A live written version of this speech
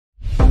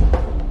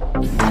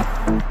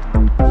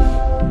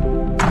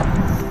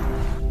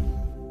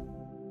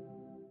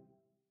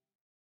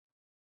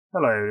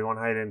Hello everyone,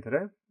 how are you doing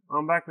today?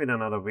 I'm back with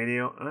another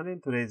video, and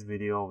in today's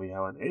video we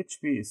have an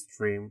HP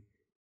Stream.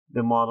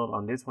 The model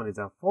on this one is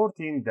a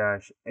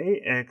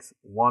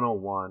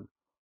 14-AX101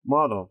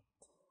 model.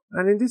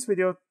 And in this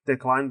video, the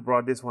client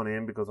brought this one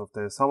in because of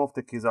some of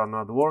the keys are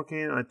not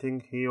working. I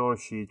think he or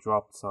she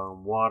dropped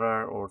some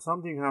water or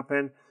something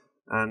happened,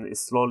 and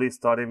it's slowly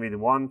starting with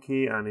one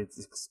key and it's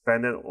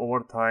expanded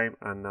over time,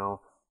 and now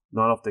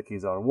none of the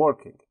keys are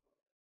working.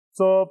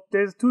 So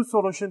there's two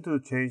solutions to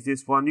change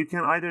this one. You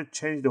can either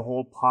change the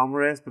whole palm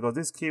rest, because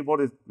this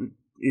keyboard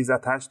is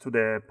attached to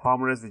the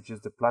palm rest, which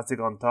is the plastic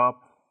on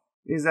top.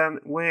 Is an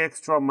way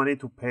extra money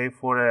to pay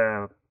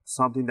for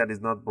something that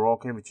is not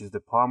broken, which is the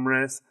palm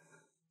rest.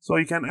 So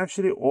you can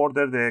actually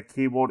order the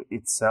keyboard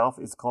itself.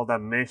 It's called a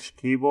mesh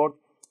keyboard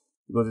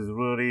because it's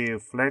really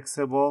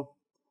flexible,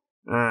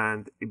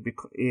 and it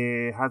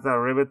has a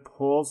rivet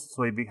holes,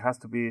 so it has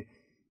to be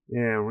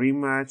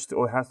rematched,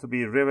 or it has to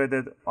be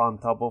riveted on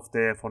top of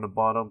from the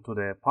bottom to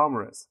the palm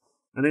rest.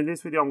 And in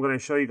this video I'm going to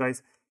show you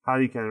guys how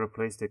you can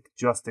replace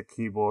just the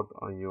keyboard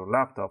on your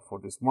laptop for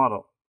this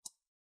model.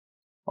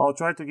 I'll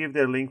try to give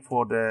the link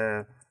for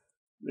the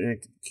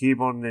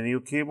keyboard, the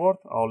new keyboard.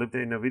 I'll leave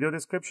it in the video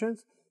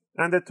descriptions.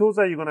 And the tools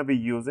that you're going to be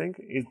using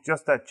is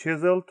just a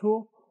chisel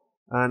tool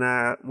and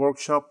a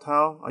workshop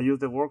towel. I use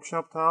the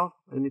workshop towel,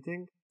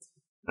 anything,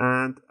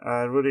 and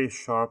a really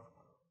sharp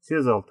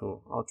chisel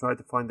tool. I'll try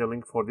to find the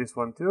link for this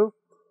one too.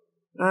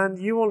 And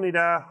you will need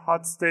a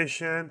hot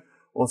station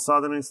or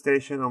soldering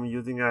station. I'm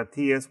using a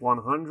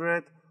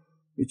TS100,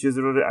 which is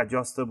really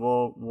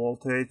adjustable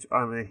voltage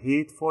and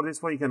heat. For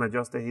this one, you can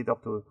adjust the heat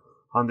up to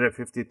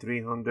 150,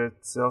 300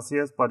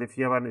 Celsius. But if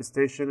you have a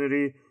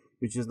stationary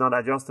which is not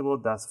adjustable,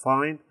 that's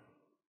fine.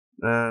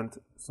 And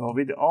so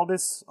with all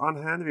this on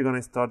hand, we're going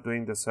to start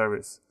doing the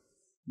service.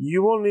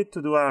 You will need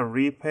to do a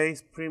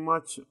repaste pretty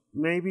much,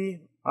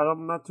 maybe.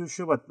 I'm not too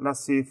sure, but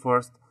let's see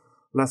first.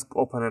 Let's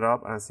open it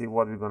up and see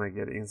what we're going to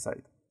get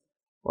inside.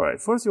 Alright,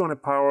 first you want to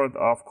power it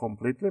off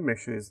completely. Make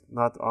sure it's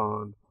not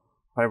on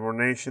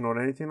hibernation or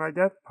anything like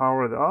that.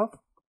 Power it off.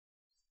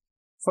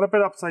 Flip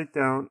it upside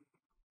down.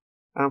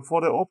 And for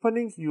the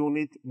opening, you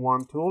need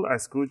one tool, a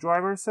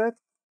screwdriver set.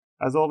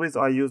 As always,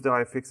 I use the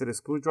UFIXTEK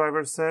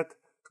screwdriver set.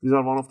 These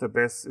are one of the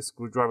best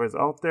screwdrivers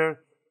out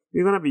there.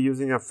 You're going to be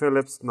using a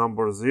Phillips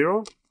number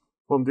 0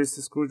 from this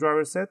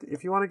screwdriver set.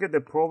 If you want to get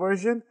the Pro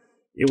version,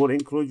 it will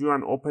include you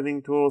an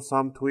opening tool,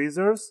 some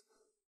tweezers.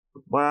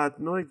 But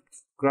no,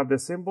 grab the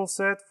simple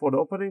set. For the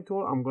opening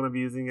tool, I'm going to be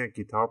using a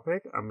guitar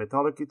pick. A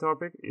metallic guitar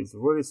pick is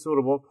really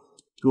suitable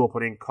to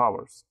opening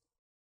covers.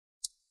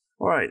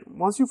 Alright,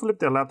 once you flip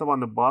the laptop on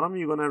the bottom,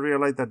 you're going to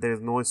realize that there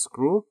is no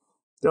screw.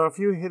 There are a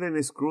few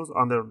hidden screws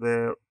under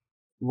the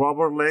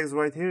rubber legs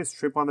right here.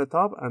 Strip on the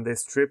top and they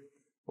strip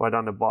right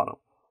on the bottom.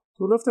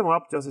 To lift them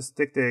up, just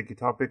stick the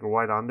guitar pick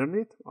right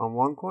underneath on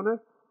one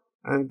corner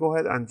and go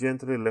ahead and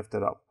gently lift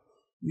it up.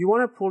 You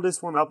want to pull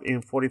this one up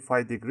in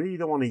 45 degrees. You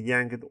don't want to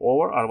yank it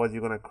over, otherwise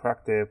you're going to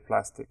crack the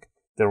plastic,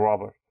 the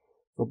rubber.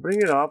 So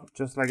bring it up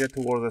just like that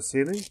towards the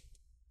ceiling,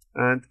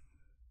 and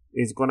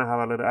it's going to have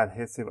a little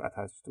adhesive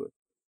attached to it.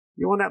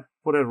 You want to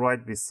put it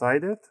right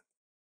beside it.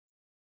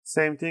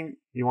 Same thing,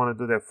 you want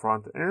to do the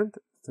front end.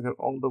 Stick it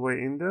all the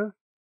way in there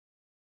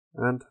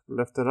and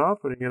lift it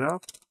up, bring it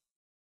up,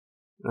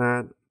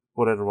 and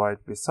put it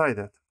right beside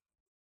it.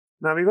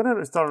 Now we're going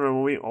to start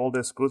removing all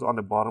the screws on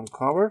the bottom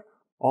cover.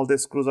 All the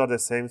screws are the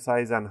same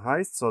size and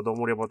height, so don't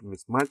worry about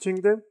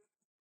mismatching them.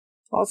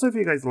 Also, if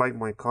you guys like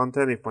my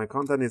content, if my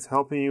content is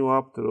helping you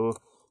up through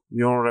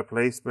your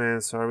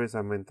replacement, service,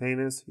 and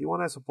maintenance, you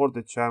want to support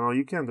the channel,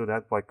 you can do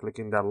that by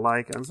clicking that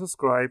like and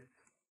subscribe.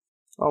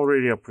 I'll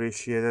really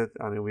appreciate it,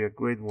 and it will be a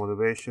great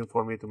motivation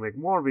for me to make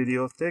more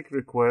videos, take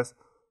requests,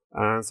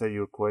 and answer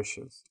your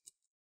questions.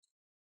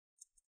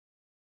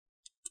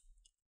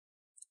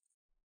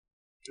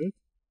 Good.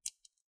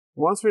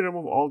 Once we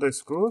remove all the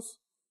screws,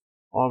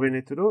 all we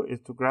need to do is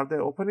to grab the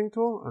opening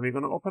tool, and we're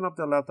going to open up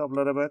the laptop a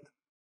little bit.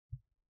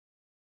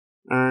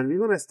 And we're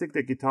going to stick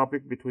the guitar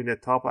pick between the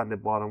top and the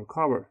bottom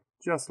cover,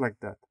 just like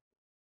that.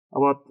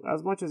 About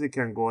as much as it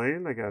can go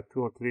in, like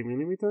 2 or 3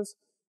 millimeters.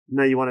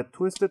 Now you want to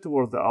twist it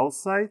towards the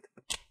outside.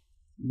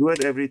 Do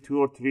it every 2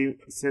 or 3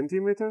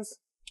 centimeters.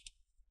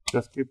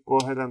 Just go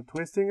ahead and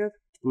twisting it.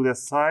 Do the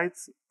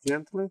sides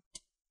gently.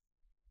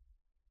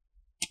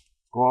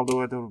 Go all the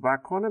way to the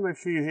back corner. Make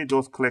sure you hit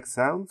those click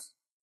sounds.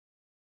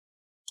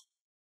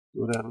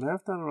 Do the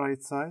left and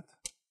right side.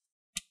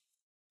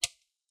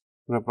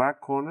 To the back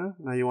corner.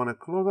 Now you want to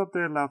close up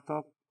the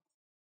laptop.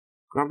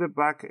 Grab the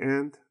back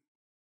end.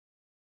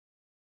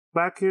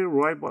 Back here,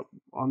 right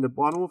on the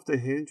bottom of the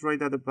hinge, right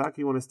at the back,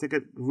 you want to stick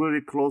it really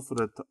close to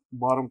the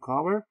bottom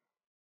cover.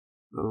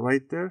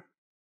 Right there.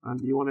 And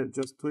you want to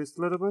just twist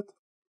a little bit.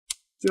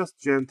 Just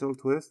gentle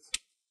twist.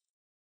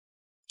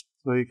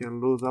 So you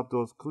can lose up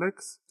those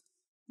clicks.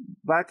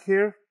 Back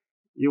here,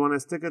 you want to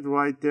stick it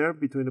right there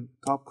between the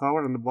top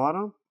cover and the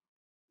bottom.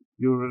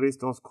 You release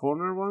those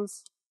corner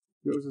ones.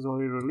 Yours is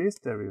already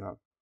released. There we have.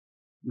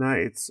 Now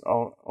it's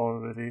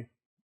already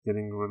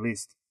getting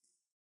released.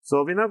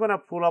 So we're not going to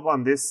pull up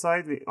on this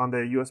side, on the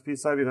USB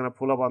side, we're going to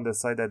pull up on the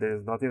side that there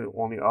is nothing,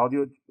 only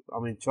audio,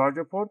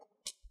 charger port.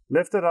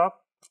 Lift it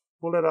up,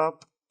 pull it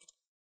up,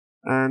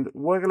 and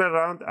wiggle it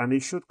around, and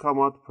it should come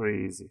out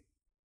pretty easy.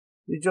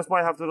 You just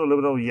might have to do a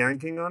little bit of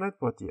yanking on it,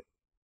 but yeah.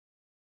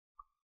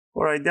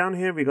 Alright, down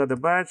here we got the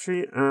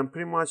battery, and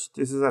pretty much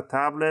this is a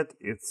tablet,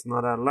 it's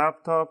not a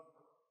laptop.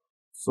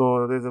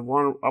 So there's a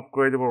one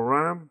upgradable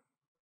RAM.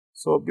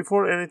 So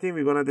before anything,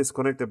 we're gonna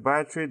disconnect the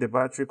battery. The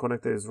battery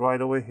connector is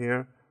right over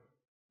here.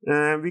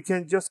 And we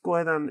can just go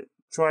ahead and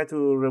try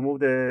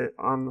to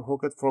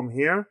unhook it from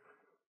here.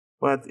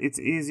 But it's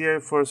easier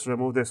first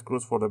remove the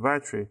screws for the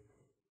battery.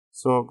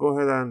 So go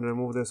ahead and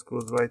remove the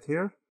screws right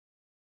here.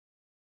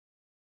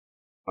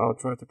 I'll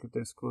try to keep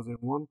the screws in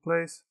one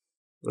place.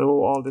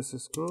 Remove all these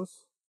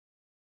screws.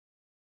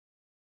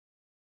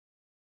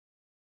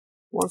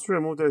 Once you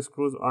remove the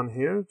screws on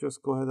here,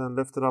 just go ahead and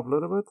lift it up a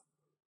little bit.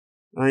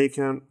 And you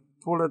can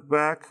pull it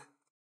back.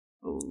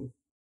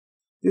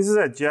 This is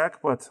a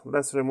jack, but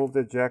let's remove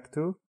the jack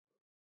too.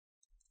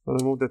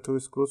 Remove the 2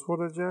 screws for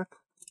the jack.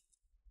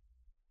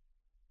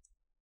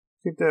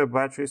 Keep the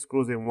battery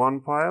screws in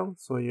one pile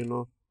so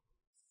you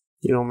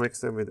don't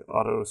mix them with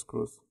other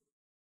screws.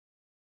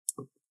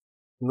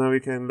 Now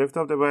we can lift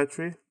up the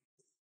battery,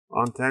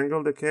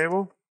 untangle the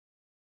cable,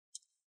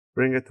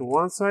 bring it to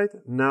one side.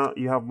 Now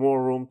you have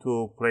more room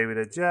to play with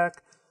the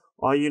jack.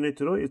 All you need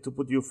to do is to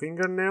put your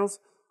fingernails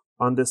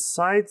on the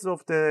sides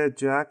of the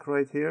jack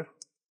right here.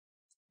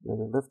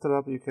 And lift it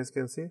up, you guys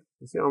can see.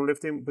 You see, I'm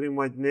putting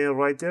my nail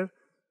right there.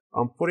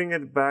 I'm putting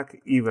it back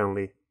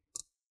evenly.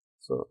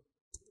 So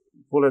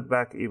pull it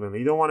back evenly.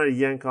 You don't want to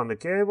yank on the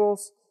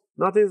cables.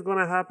 Nothing's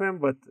gonna happen,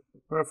 but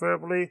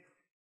preferably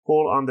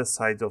pull on the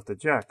sides of the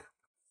jack.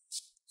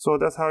 So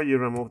that's how you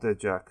remove the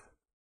jack,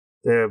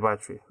 the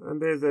battery.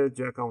 And there's the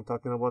jack I'm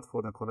talking about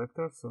for the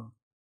connector. So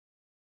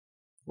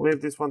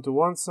leave this one to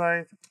one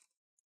side.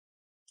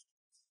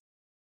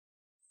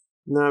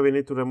 Now we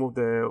need to remove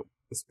the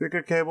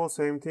speaker cable,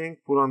 same thing.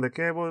 Pull on the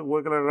cable,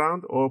 wiggle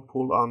around, or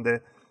pull on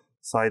the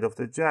side of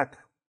the jack.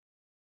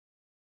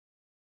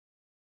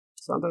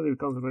 Sometimes it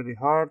becomes really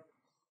hard.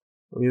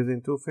 I'm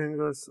using 2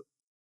 fingers.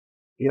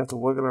 You have to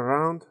wiggle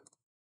around,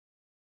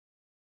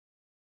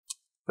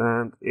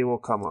 and it will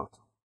come out.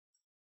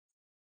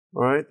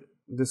 Alright,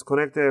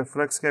 disconnect the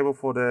flex cable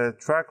for the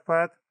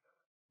trackpad,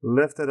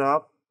 lift it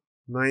up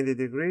 90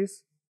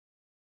 degrees,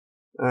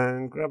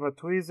 and grab a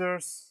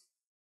tweezers,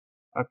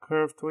 a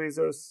curved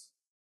tweezers,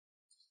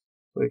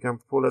 so you can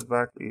pull it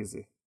back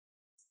easy.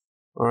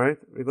 Alright,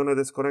 we're going to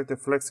disconnect the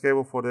flex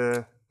cable for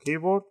the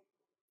keyboard,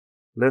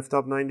 lift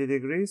up 90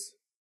 degrees,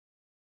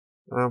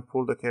 and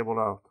pull the cable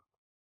out.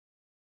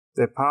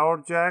 The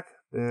power jack,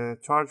 the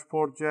charge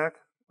port jack,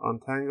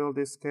 untangle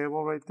this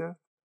cable right there.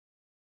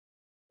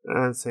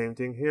 And same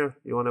thing here.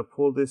 You want to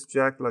pull this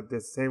jack like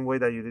the same way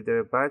that you did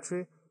the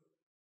battery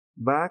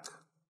back,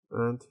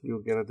 and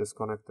you get it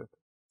disconnected.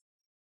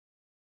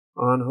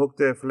 Unhook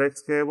the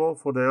flex cable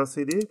for the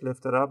LCD,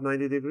 lift it up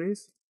 90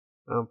 degrees,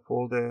 and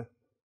pull the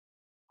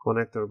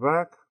connector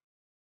back.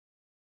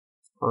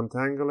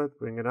 Untangle it,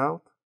 bring it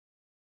out.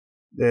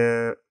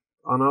 The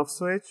on-off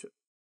switch,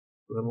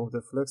 remove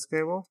the flex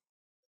cable.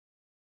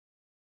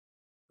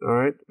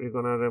 Alright, we're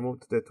gonna remove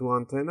the 2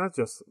 antennas,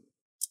 just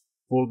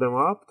pull them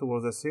up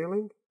towards the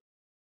ceiling.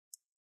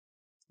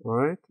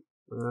 Alright,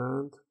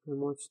 and pretty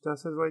much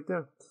that's it right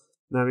there.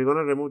 Now we're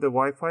gonna remove the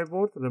Wi-Fi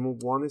board,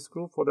 remove 1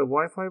 screw for the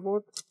Wi-Fi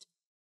board.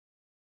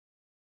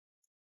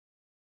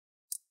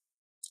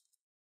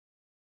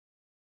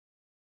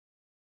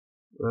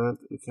 And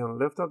you can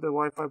lift up the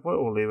Wi-Fi board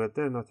or leave it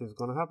there, nothing's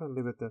gonna happen,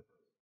 leave it there.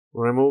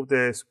 Remove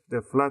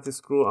the flat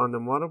screw on the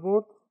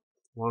motherboard,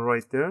 one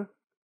right there.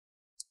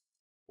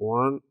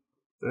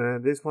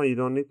 This one you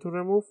don't need to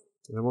remove.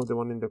 Remove the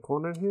one in the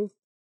corner here.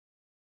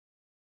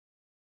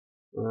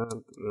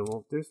 And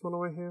remove this one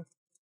over here.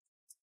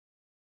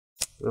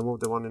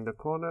 Remove the one in the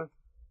corner.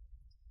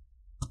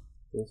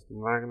 This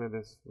magnet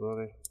is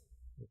really,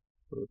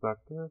 put it back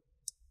there.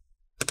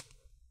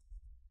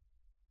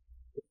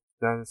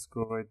 That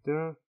screw right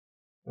there.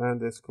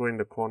 And the screw in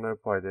the corner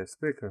by the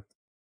speaker.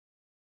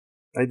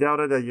 I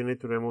doubted that you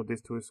need to remove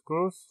these 2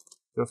 screws.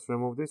 Just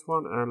remove this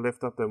one and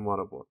lift up the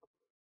motherboard.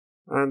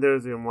 And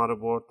there's your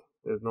motherboard.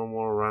 There's no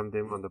more RAM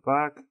DIMM on the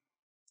back.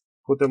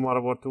 Put the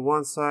motherboard to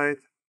one side.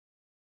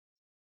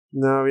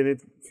 Now we need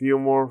a few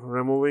more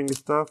removing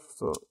stuff.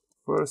 So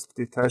first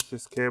detach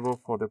this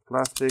cable for the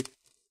plastic.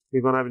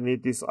 We're gonna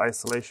need this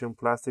isolation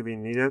plastic, we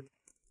need it.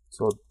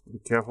 So be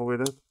careful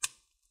with it.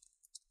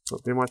 So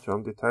pretty much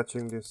I'm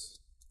detaching this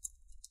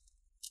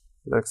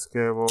flex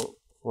cable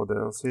for the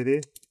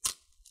LCD.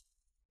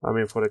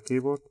 For the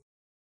keyboard.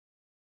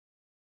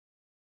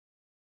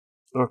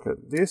 Okay,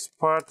 this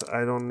part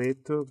I don't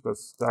need to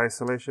because the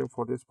isolation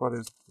for this part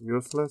is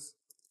useless.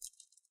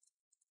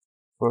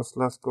 First,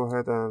 let's go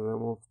ahead and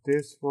remove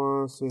this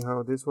one. See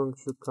how this one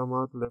should come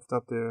out. Lift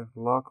up the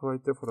lock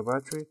right there for the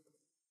battery.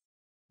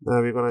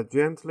 Now we're gonna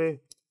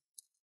gently.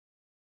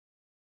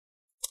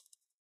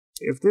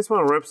 If this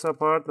one rips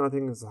apart,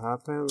 nothing has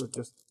happened.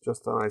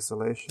 Just an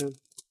isolation.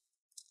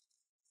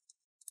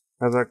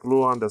 has a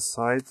glue on the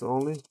sides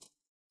only.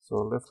 So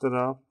lift it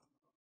up,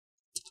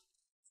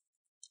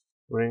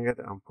 bring it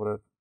and put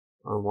it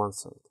on one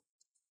side.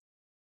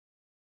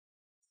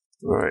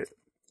 Alright,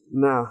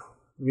 now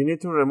we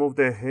need to remove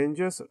the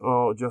hinges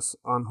or just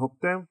unhook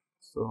them.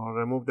 So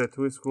remove the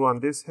 2 screws on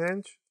this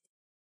hinge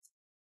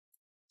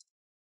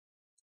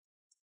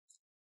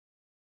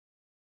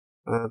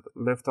and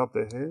lift up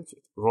the hinge,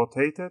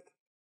 rotate it,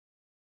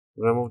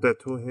 remove the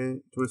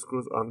 2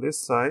 screws on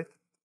this side,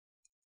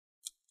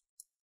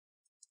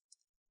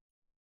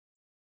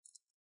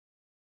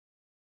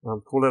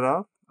 and pull it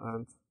up,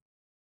 and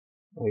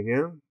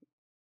again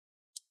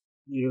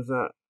use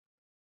a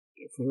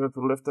finger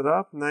to lift it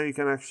up. Now you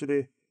can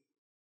actually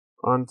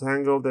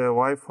untangle the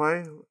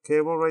Wi-Fi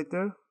cable right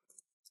there,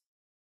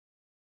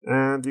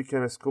 and you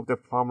can scoop the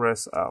palm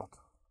rest out.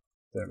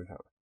 There we have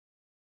it.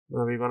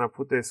 Now we're gonna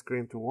put the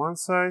screen to one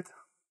side,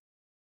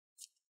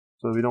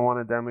 so we don't want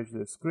to damage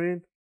the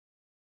screen.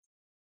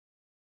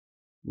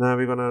 Now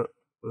we're gonna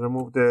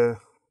remove the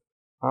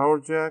power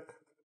jack,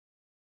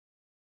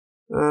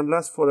 and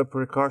last for the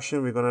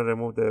precaution, we're gonna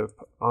remove the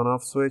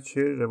on-off switch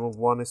here. Remove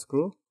 1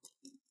 screw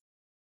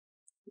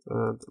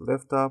and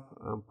lift up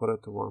and put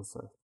it to one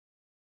side.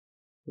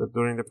 But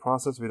during the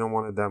process, we don't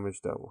want to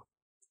damage that one.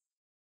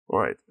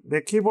 Alright,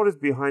 the keyboard is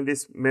behind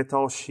this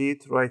metal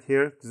sheet right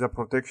here. This is a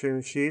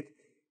protection sheet.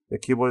 The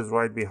keyboard is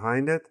right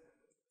behind it.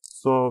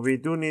 So we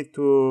do need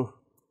to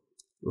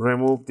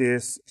remove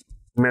this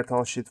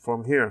metal sheet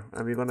from here.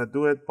 And we're going to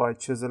do it by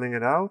chiseling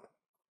it out.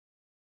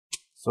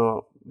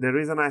 So the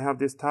reason I have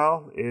this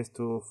towel is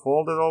to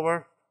fold it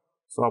over.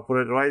 So I'll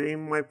put it right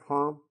in my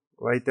palm,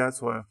 right there.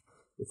 So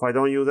if I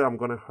don't use it, I'm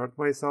going to hurt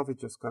myself.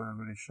 It's just kind of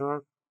really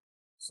sharp.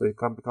 So it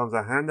becomes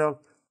a handle.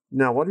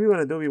 Now what we're going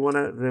to do, we want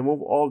to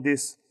remove all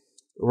these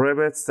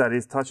rivets that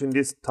is touching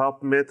this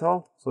top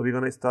metal. So we're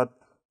going to start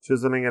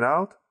chiseling it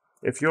out.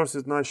 If yours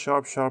is not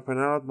sharp, sharpen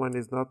it out. Mine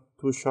is not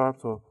too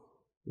sharp. So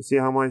you see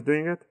how I'm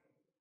doing it?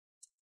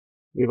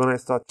 We're going to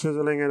start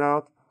chiseling it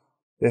out,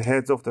 the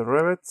heads of the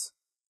rivets.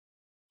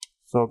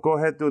 So go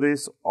ahead, do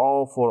this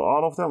for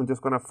all of them. I'm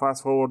just going to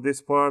fast forward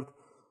this part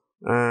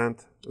and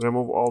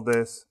remove all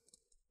these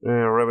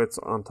rivets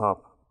on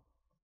top.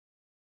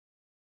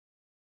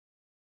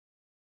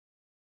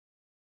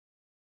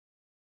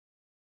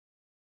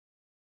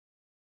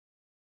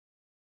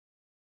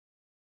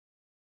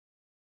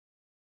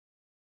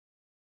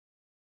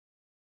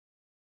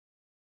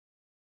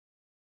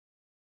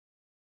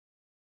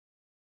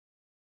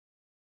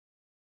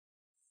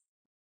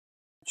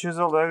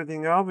 Chiseled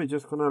everything up. We're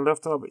just gonna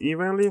lift up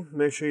evenly.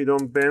 Make sure you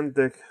don't bend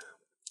the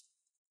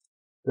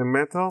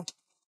metal.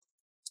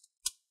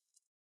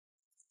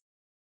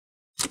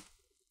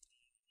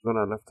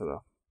 Gonna lift it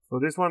up. So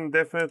this one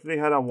definitely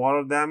had a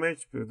water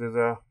damage because there's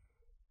a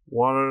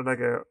water like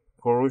a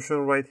corrosion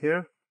right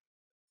here.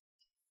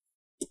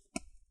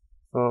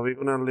 So we're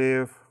gonna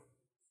leave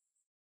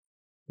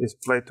this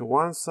plate to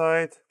one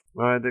side.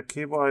 The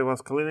keyboard, I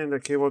was cleaning, the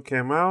keyboard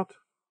came out.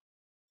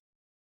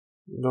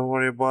 Don't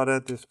worry about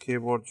it. This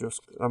keyboard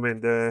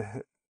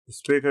the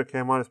speaker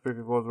came out. The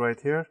speaker goes right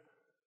here.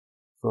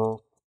 So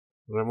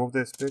remove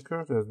the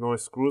speaker. There's no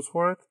screws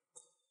for it.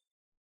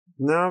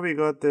 Now we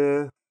got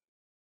the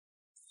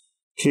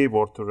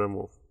keyboard to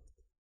remove.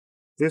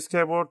 This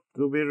keyboard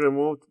to be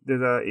removed,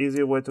 there's an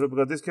easy way to do it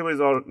because this keyboard is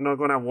not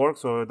gonna work.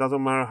 So it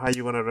doesn't matter how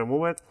you're gonna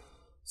remove it.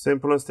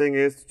 Simplest thing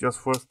is just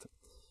first,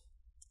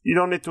 you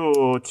don't need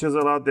to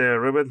chisel out the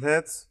rivet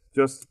heads.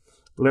 Just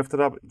lift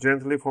it up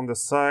gently from the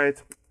side,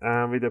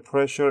 and with the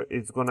pressure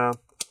it's gonna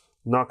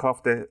knock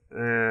off the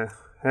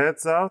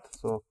heads out.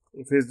 So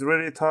if it's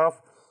really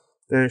tough,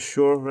 then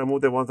sure,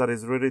 remove the ones that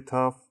is really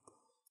tough.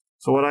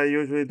 So what I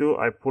usually do,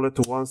 I pull it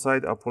to one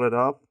side, I pull it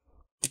up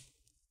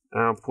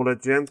and pull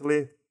it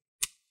gently,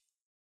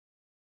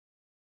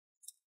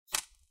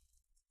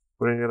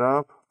 bring it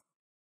up.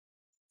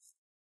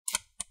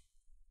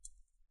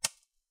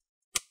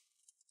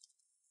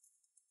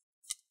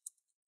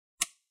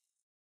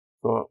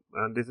 So,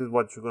 and this is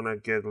what you're gonna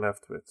get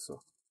left with.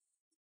 So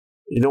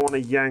you don't want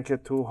to yank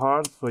it too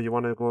hard, so you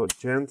want to go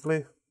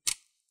gently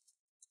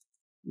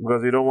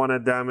because you don't want to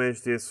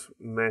damage this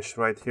mesh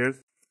right here.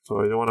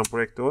 So you don't want to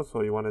break those,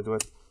 so you want to do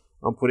it.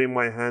 I'm putting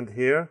my hand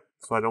here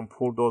so I don't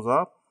pull those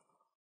up,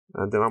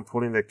 and then I'm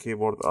pulling the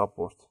keyboard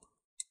upward.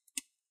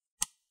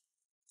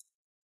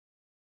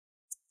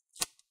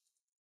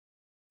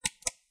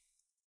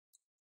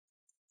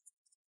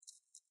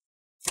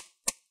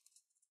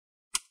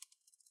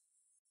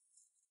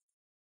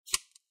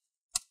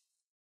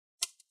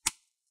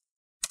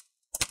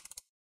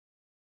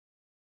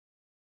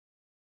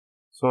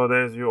 So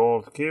there's your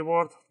old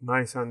keyboard,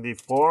 nice and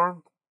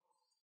deformed.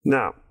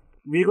 Now,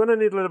 we're gonna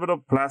need a little bit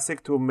of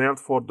plastic to melt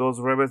for those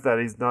rivets that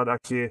is not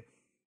actually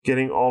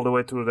getting all the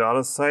way to the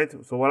other side.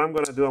 So what I'm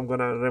gonna do, I'm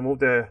gonna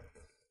remove the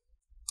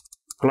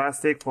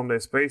plastic from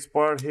the space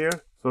bar here.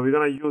 So we're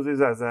gonna use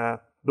this as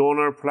a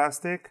donor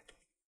plastic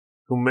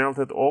to melt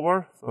it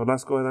over. So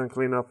let's go ahead and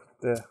clean up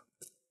the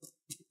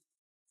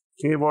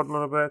keyboard a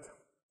little bit.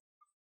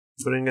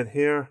 Bring it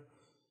here.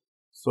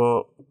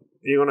 So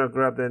you're gonna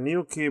grab the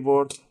new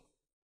keyboard.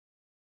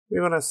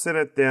 We're gonna set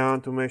it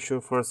down to make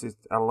sure first it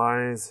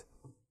aligns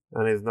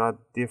and it's not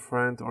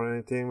different or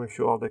anything. Make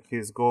sure all the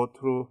keys go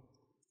through.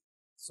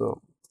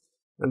 So,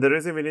 and the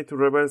reason we need to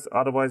reverse,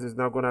 otherwise it's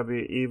not gonna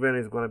be even,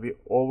 it's gonna be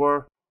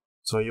over.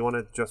 So you want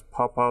to just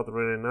pop out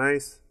really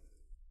nice.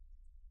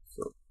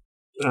 So,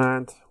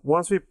 and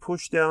once we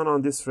push down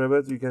on this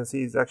rivet, you can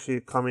see it's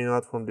actually coming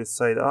out from this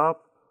side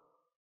up.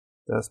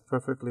 That's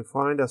perfectly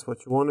fine. That's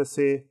what you want to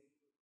see.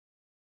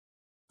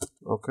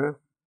 Okay.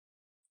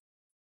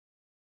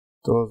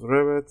 Those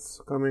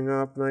rivets coming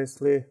up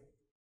nicely.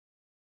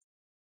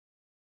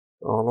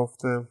 All of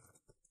them.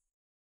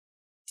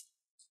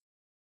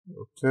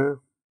 Okay.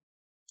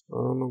 I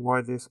don't know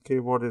why this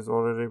keyboard is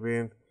already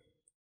being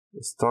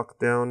stuck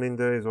down in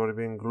there. It's already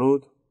been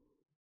glued.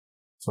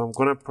 So I'm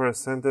gonna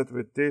present it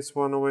with this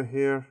one over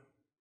here.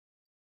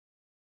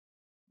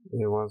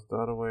 It was the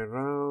other way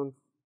around.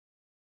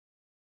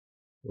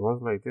 It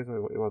was like this,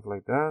 it was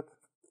like that.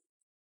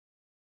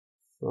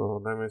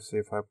 So let me see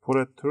if I put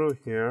it through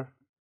here.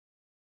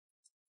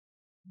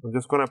 I'm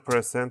just gonna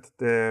present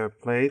the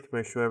plate,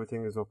 make sure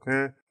everything is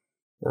okay.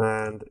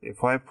 And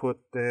if I put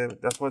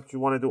that's what you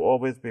want to do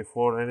always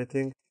before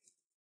anything.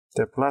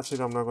 The plastic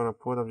I'm not gonna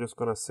put, I'm just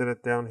gonna set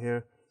it down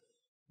here.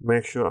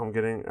 Make sure I'm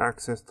getting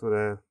access to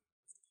the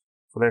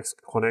flex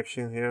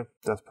connection here.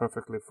 That's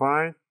perfectly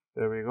fine.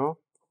 There we go.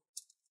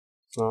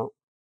 So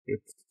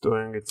it's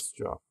doing its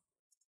job.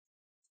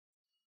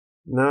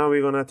 Now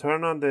we're gonna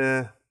turn on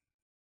the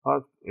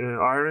hot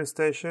iron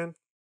station,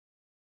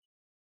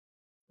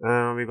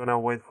 and we're gonna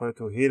wait for it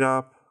to heat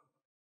up.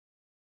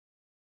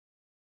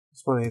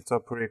 This one heats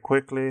up pretty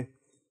quickly,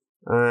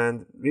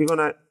 and we're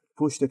gonna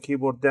push the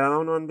keyboard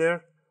down on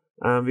there,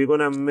 and we're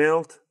gonna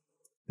melt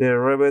the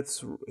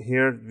rivets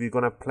here. We're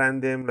gonna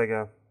plant them like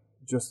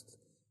just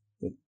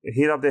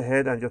heat up the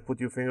head and just put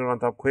your finger on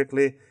top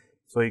quickly,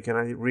 so you can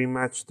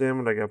rematch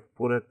them. Like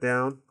put it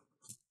down.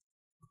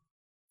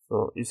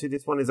 So you see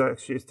this one is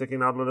actually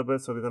sticking out a little bit,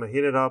 so we're gonna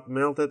heat it up,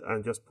 melt it,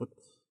 and just put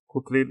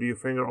quickly your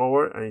finger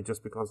over, and it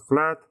just becomes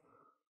flat.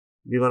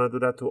 We're gonna do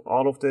that to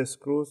all of the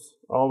screws,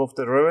 all of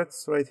the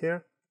rivets right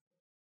here.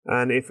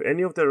 And if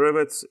any of the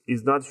rivets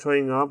is not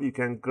showing up, you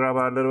can grab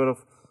a little bit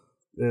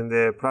of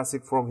the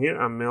plastic from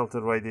here and melt it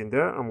right in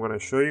there. I'm gonna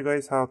show you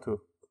guys how to.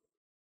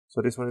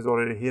 So this one is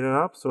already heated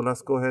up, so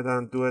let's go ahead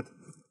and do it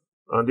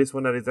on this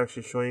one that is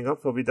actually showing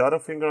up. So with the other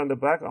finger on the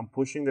back, I'm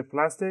pushing the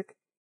plastic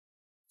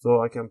so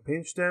I can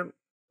pinch them.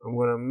 I'm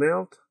gonna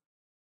melt,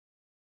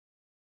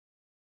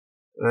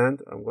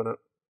 and I'm gonna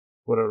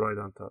put it right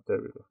on top. There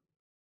we go.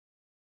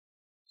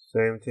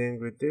 Same thing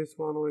with this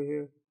one over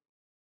here.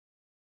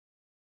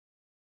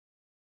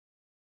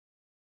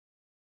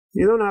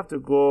 You don't have to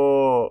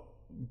go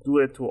do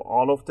it to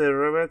all of the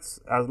rivets.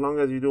 As long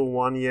as you do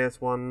one yes,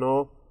 one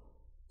no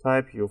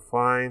type, you're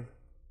fine.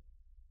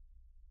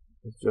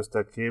 It's just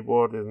a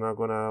keyboard. It's not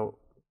gonna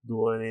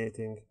do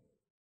anything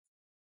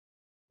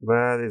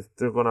bad. It's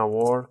still gonna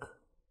work.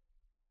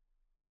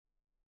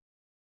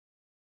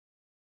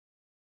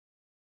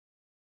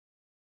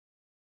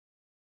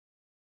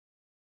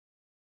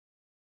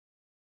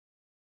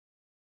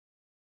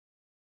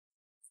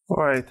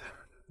 Alright,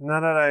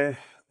 now that I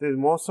did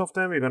most of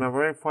them, we're gonna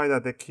verify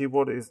that the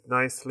keyboard is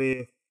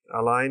nicely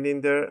aligned in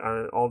there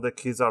and all the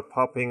keys are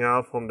popping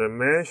out from the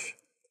mesh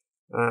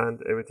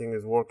and everything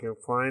is working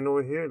fine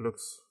over here. It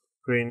looks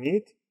pretty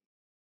neat.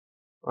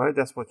 Alright,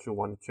 that's what you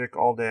want. Check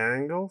all the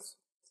angles.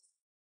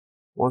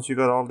 Once you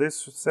got all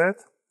this set,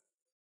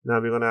 now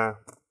we're gonna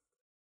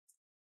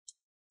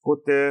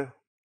put the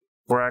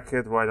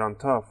bracket right on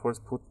top.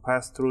 First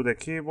pass through the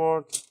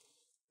keyboard.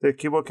 The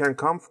keyboard can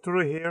come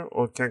through here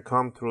or can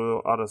come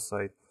through the other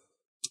side.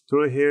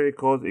 Through here it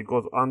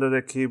goes under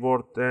the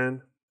keyboard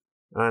then,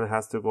 and it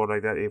has to go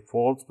like that. It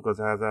folds because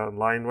it has a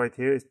line right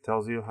here. It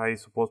tells you how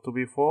it's supposed to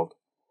be fold.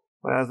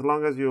 But as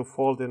long as you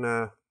fold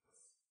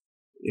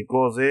it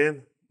goes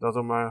in,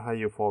 doesn't matter how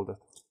you fold it.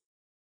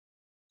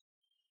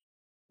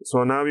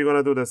 So now we're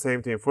gonna do the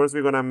same thing. First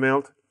we're gonna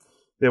melt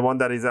the one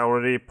that is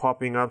already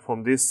popping out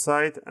from this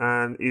side,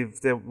 and if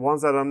the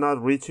ones that are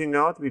not reaching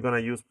out, we're gonna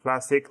use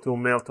plastic to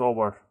melt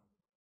over.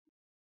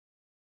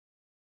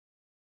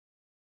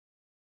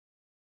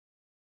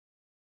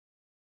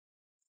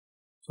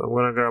 So I'm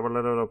gonna grab a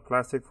little bit of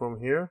plastic from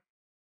here,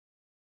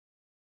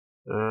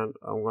 and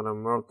I'm gonna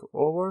melt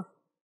over.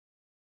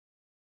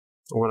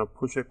 I'm gonna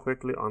push it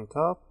quickly on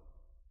top.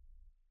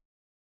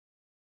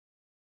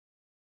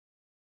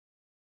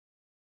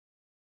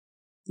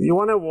 You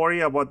want to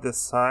worry about the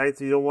sides.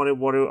 You don't want to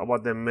worry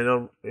about the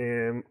middle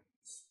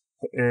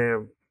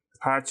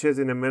patches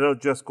in the middle.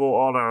 Just go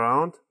all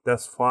around.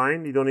 That's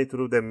fine. You don't need to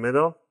do the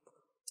middle.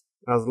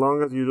 As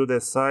long as you do the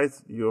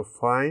sides, you're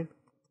fine.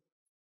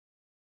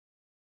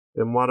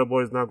 The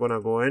motherboard is not going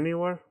to go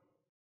anywhere.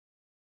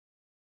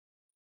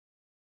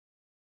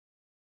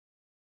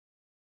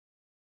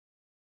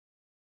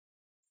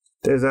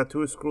 There's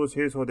two screws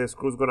here, so the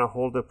screw's going to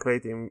hold the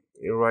plate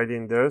right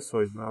in there, so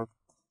it's not.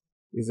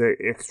 It's an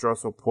extra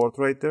support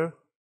right there.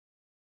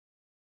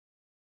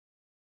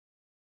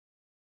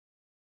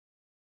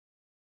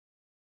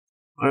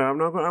 I'm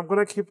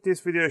gonna keep this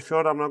video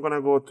short. I'm not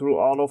gonna go through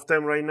all of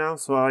them right now.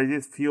 So I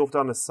did few of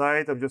them on the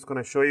side. I'm just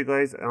gonna show you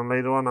guys, and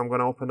later on I'm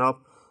gonna open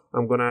up.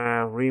 I'm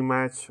gonna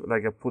rematch,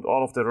 like I put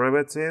all of the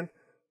rivets in,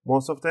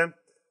 most of them.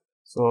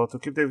 So to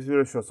keep the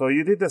video short, so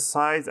you did the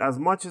sides as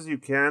much as you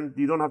can.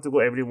 You don't have to go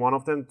every one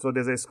of them. So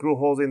there's a screw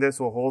holes in there,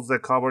 so it holds the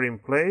cover in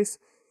place.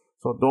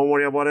 So don't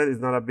worry about it. It's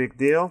not a big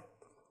deal.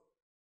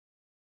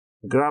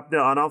 Grab the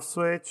on-off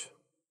switch.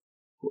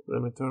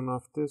 Let me turn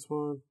off this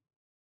one.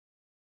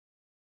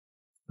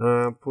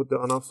 Put the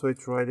on-off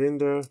switch right in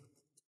there.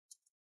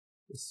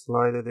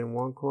 Slide it in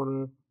one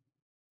corner.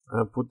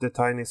 And put the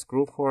tiny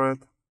screw for it.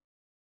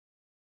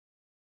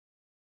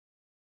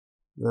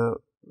 Now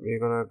we're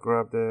gonna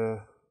grab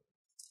the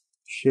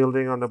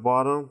shielding on the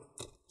bottom.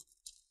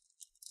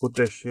 Put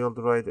the shield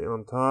right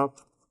on top.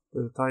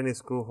 The tiny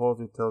screw holes,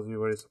 it tells you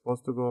where it's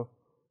supposed to go.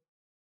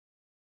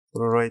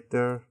 Put it right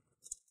there.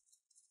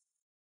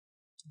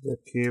 The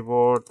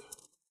keyboard.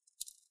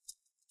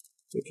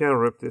 You can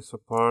rip this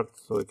apart,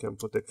 so you can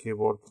put the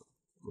keyboard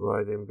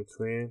right in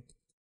between.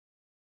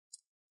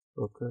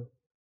 Okay.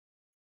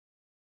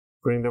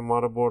 Bring the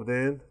motherboard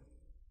in.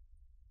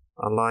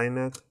 Align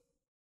it.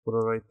 Put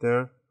it right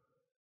there.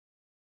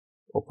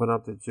 Open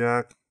up the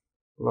jack.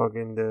 Plug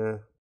in the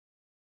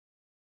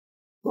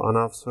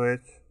on-off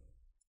switch.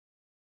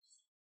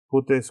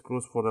 Put the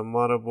screws for the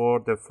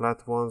motherboard. The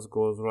flat ones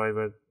goes right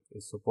where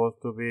it's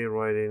supposed to be.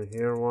 Right in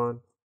here one.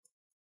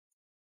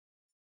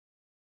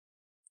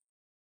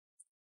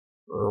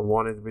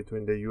 One is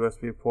between the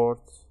USB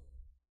ports.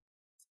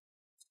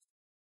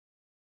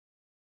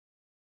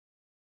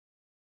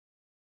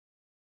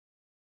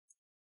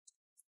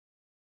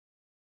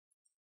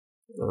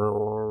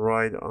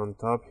 Right on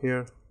top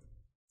here.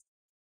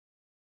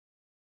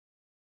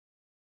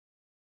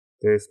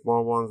 The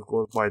small ones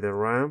goes by the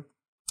RAM.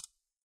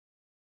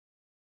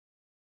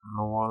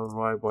 And one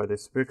right by the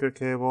speaker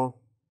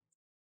cable.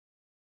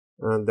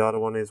 And the other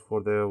one is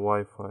for the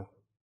Wi-Fi.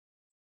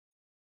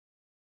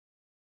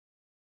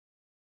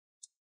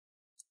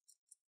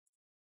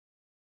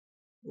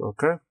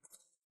 Okay.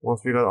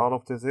 Once we got all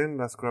of this in,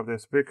 let's grab the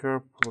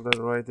speaker, put it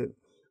right in.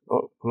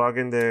 Plug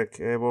in the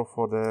cable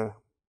for the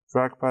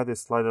trackpad,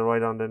 slide it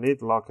right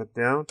underneath, lock it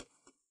down.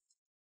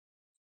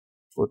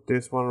 Put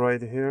this one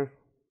right here,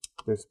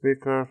 the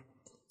speaker.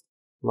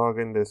 Plug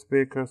in the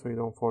speaker so you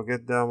don't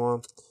forget that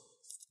one.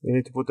 You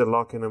need to put the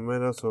lock in the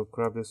middle, so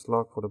grab this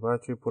lock for the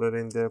battery, put it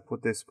in there,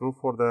 put the screw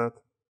for that.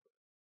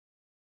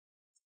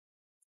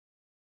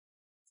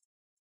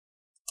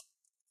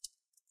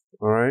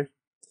 Alright.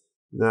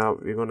 Now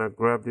we're gonna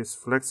grab this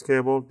flex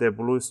cable. The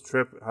blue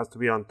strip has to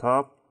be on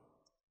top.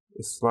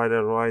 Slide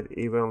it right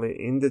evenly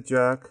in the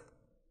jack.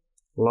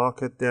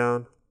 Lock it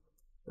down.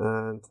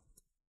 And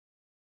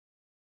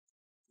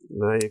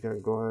now you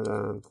can go ahead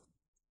and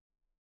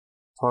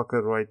tuck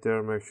it right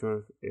there. Make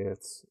sure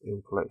it's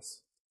in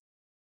place.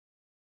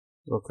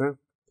 Okay.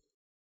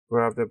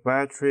 Grab the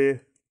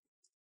battery.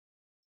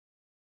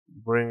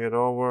 Bring it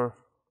over.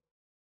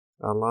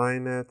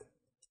 Align it.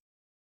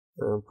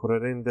 And put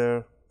it in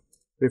there.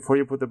 Before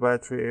you put the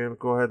battery in,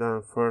 go ahead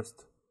and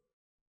first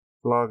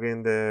plug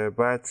in the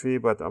battery,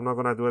 but I'm not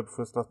gonna do it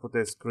first. Let's put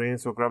the screen.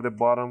 So grab the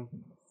bottom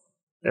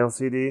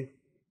LCD.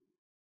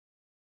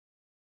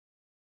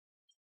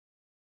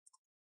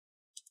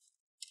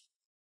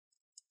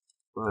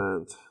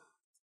 And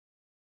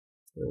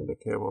bring the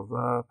cables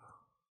up.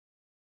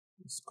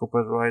 Scoop it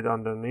right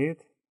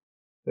underneath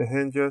the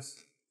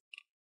hinges.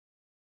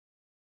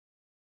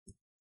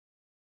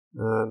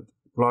 And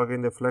plug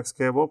in the flex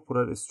cable. Put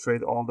it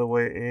straight all the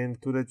way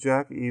into the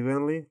jack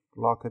evenly.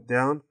 Lock it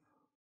down.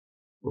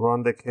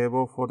 Run the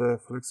cable for the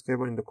flex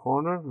cable in the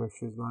corner. Make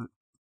sure it's not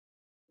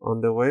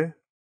on the way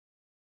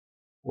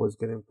or it's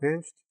getting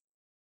pinched.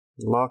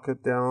 Lock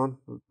it down.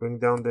 Bring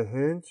down the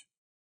hinge.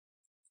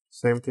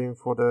 Same thing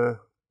for the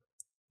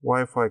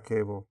Wi-Fi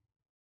cable.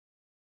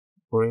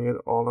 Bring it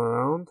all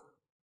around.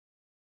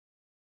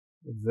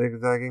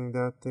 Zigzagging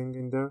that thing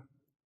in there.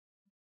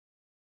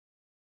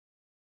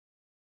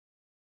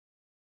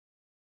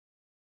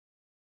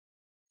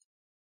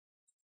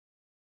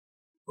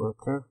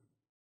 Okay.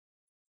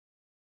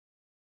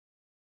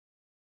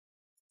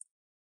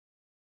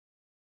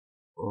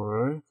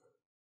 Alright.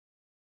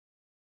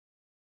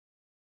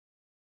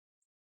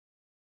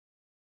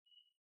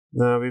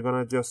 Now we're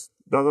gonna just,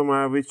 doesn't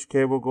matter which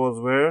cable goes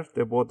where,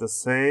 they're both the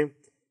same.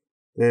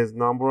 There's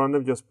number on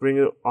them, just bring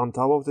it on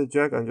top of the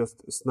jack and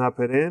just snap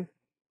it in.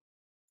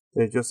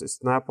 They just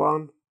snap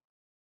on.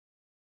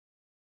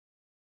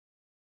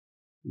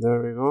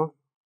 There we go.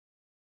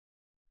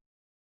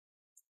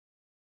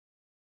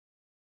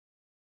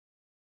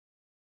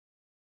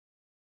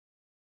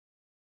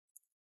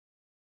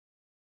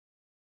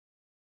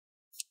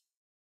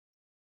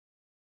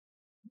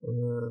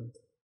 And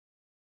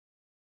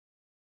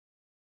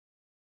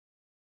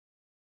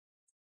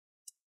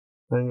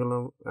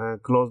angle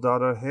and close the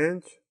other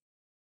hinge.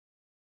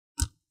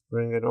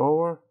 Bring it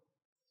over.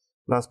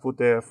 Let's put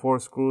the 4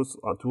 screws,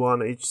 2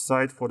 on each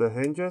side for the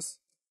hinges.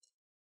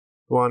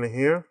 1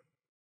 here.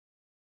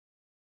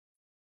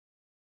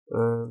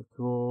 and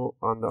 2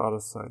 on the other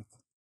side.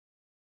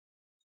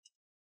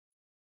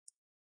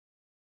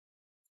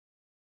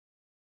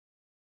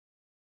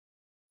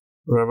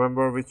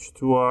 Remember which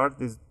 2 are.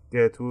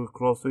 They're 2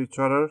 close to each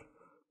other.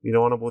 You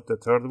don't want to put the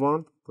third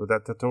one, so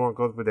that the third one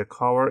goes with the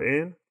cover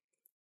in.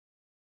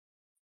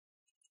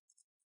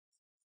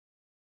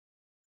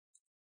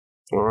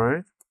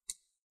 Alright,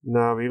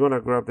 now we're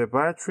gonna grab the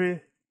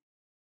battery.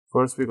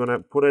 First we're gonna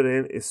put it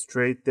in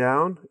straight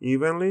down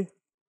evenly,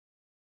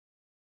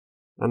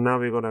 and now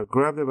we're gonna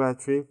grab the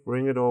battery,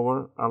 bring it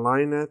over,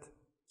 align it.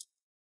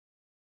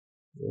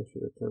 Make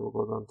sure the cable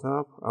goes on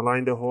top.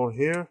 Align the hole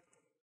here,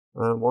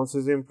 and once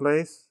it's in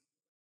place,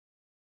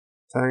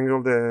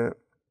 tangle the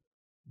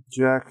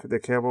jack, the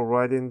cable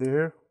right in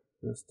there,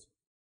 just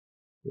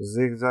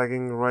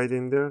zigzagging right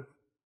in there.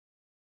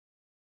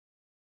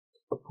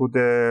 Put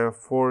the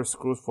 4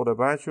 screws for the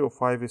battery, or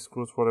 5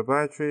 screws for the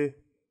battery,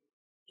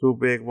 2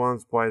 big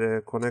ones by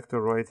the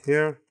connector right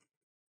here.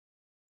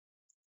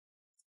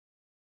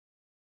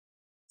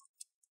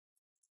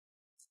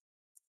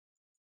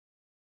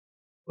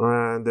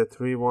 And the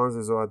 3 ones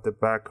is at the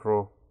back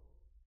row.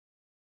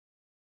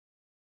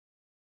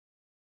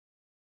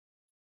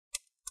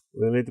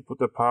 We need to put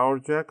the power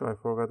jack. I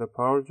forgot the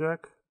power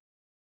jack.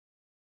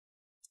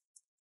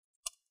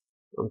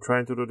 I'm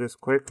trying to do this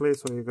quickly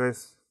so you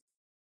guys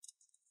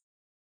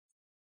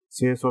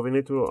see. So we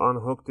need to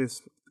unhook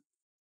this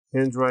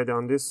hinge right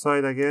on this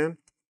side again.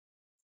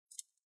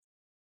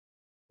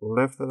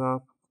 Lift it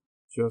up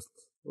just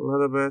a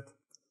little bit.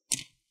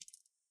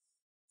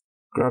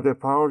 Grab the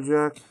power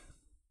jack,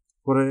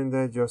 put it in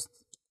there, just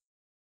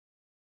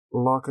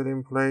lock it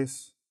in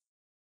place.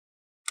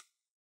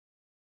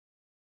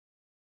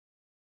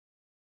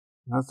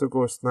 It has to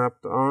go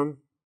snapped on.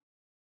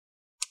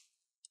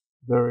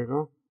 There we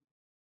go.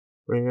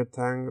 Bring it,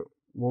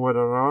 move it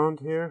around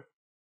here.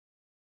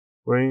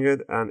 Bring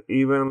it, and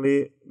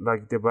evenly,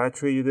 like the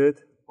battery you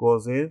did,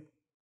 goes in.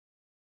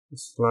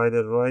 Slide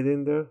it right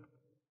in there.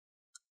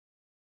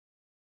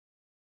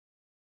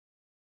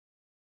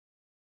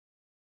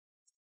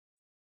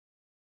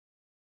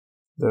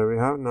 There we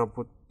have. Now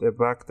put the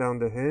back down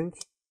the hinge.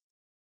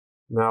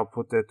 Now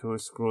put the 2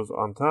 screws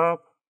on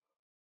top.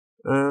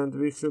 And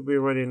we should be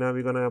ready. Now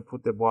we're gonna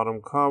put the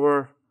bottom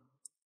cover.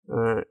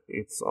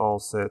 It's all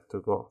set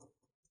to go.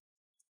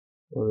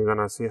 And we're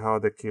gonna see how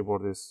the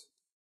keyboard is.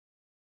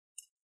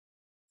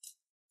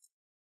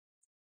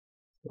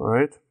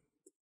 Alright.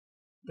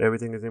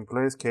 Everything is in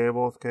place.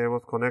 Cables,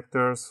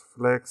 connectors,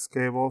 flex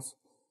cables.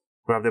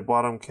 Grab the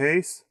bottom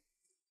case.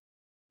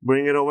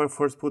 Bring it over.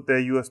 First put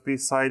the USB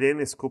side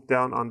in. Scoop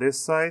down on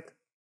this side.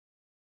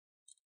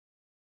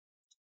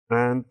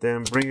 And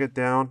then bring it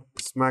down,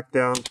 smack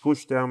down,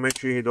 push down, make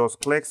sure you hit those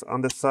clicks on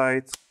the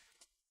sides,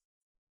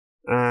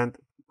 and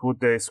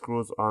put the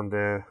screws on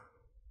the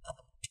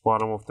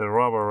bottom of the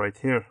rubber right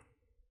here.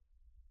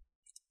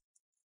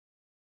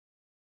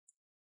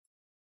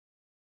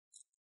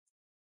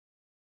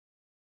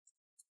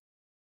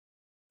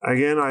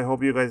 Again, I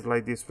hope you guys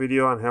like this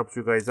video and helped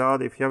you guys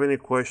out. If you have any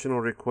question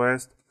or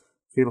request,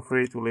 feel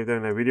free to leave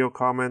them in a video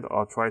comment.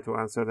 I'll try to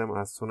answer them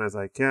as soon as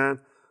I can.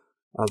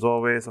 As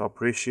always, I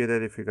appreciate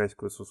it if you guys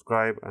could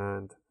subscribe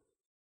and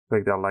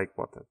click that like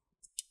button.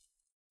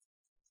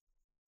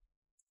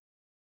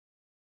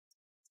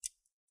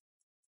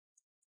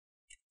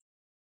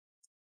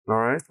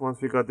 Alright,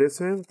 once we got this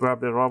in,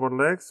 grab the rubber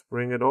legs,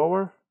 bring it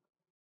over,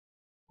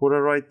 put it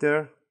right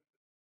there,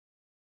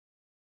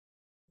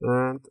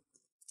 and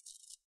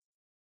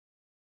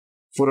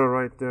put it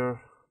right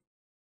there,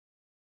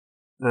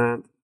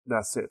 and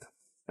that's it.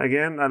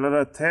 Again,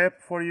 another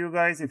tip for you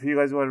guys: if you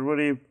guys were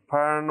really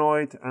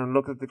paranoid and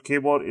look at the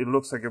keyboard, it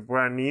looks like a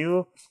brand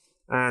new,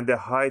 and the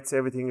heights,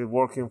 everything is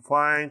working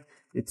fine.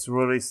 It's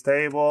really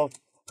stable,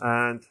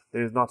 and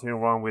there's nothing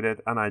wrong with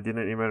it. And I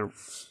didn't even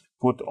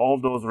put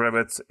all those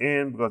rivets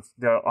in because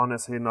they're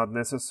honestly not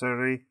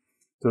necessary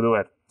to do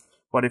it.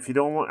 But if you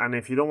don't want, and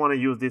if you don't want to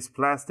use this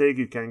plastic,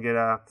 you can get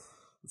a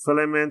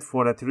filament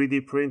for a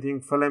 3D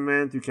printing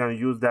filament. You can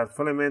use that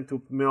filament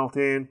to melt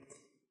in,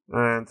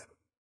 and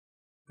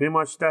pretty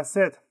much that's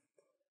it.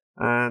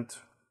 And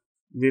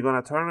we're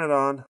gonna turn it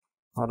on.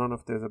 I don't know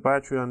if there's a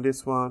battery on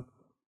this one.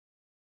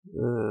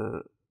 Yeah,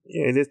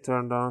 it is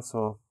turned on.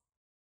 So,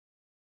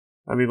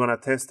 and we're gonna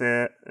test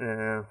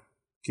the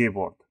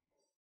keyboard.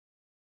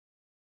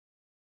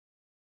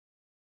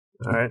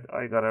 Alright,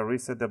 I gotta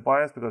reset the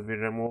BIOS because we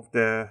removed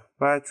the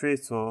battery.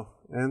 So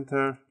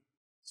enter.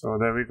 So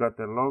there we got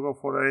the logo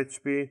for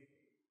HP,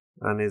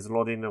 and it's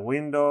loading the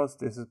Windows.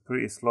 This is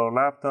pretty slow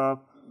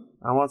laptop.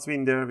 And once we're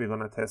in there, we're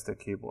gonna test the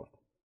keyboard.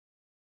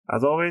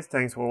 As always,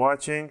 thanks for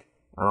watching,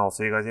 and I'll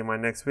see you guys in my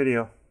next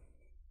video.